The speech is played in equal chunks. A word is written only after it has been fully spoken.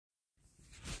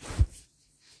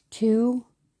to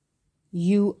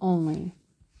you only.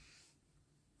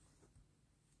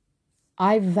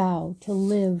 I vow to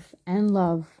live and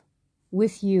love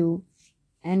with you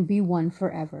and be one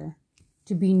forever,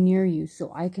 to be near you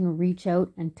so I can reach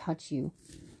out and touch you,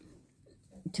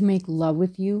 to make love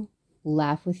with you,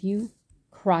 laugh with you,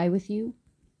 cry with you,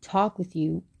 talk with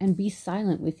you, and be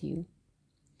silent with you,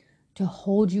 to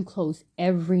hold you close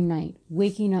every night,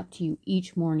 waking up to you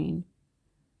each morning,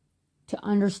 to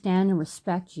understand and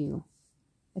respect you,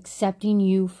 accepting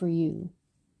you for you,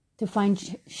 to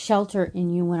find shelter in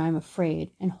you when I'm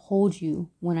afraid and hold you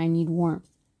when I need warmth,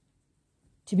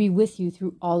 to be with you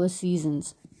through all the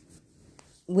seasons,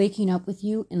 waking up with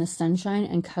you in the sunshine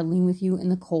and cuddling with you in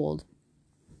the cold,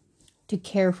 to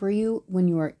care for you when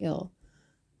you are ill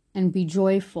and be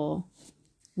joyful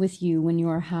with you when you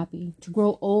are happy, to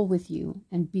grow old with you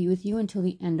and be with you until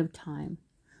the end of time.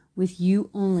 With you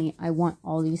only, I want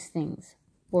all these things.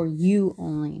 For you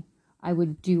only, I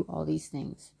would do all these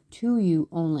things. To you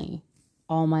only,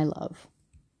 all my love.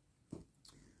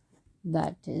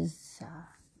 That is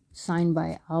signed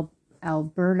by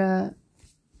Alberta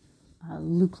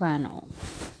Luclano.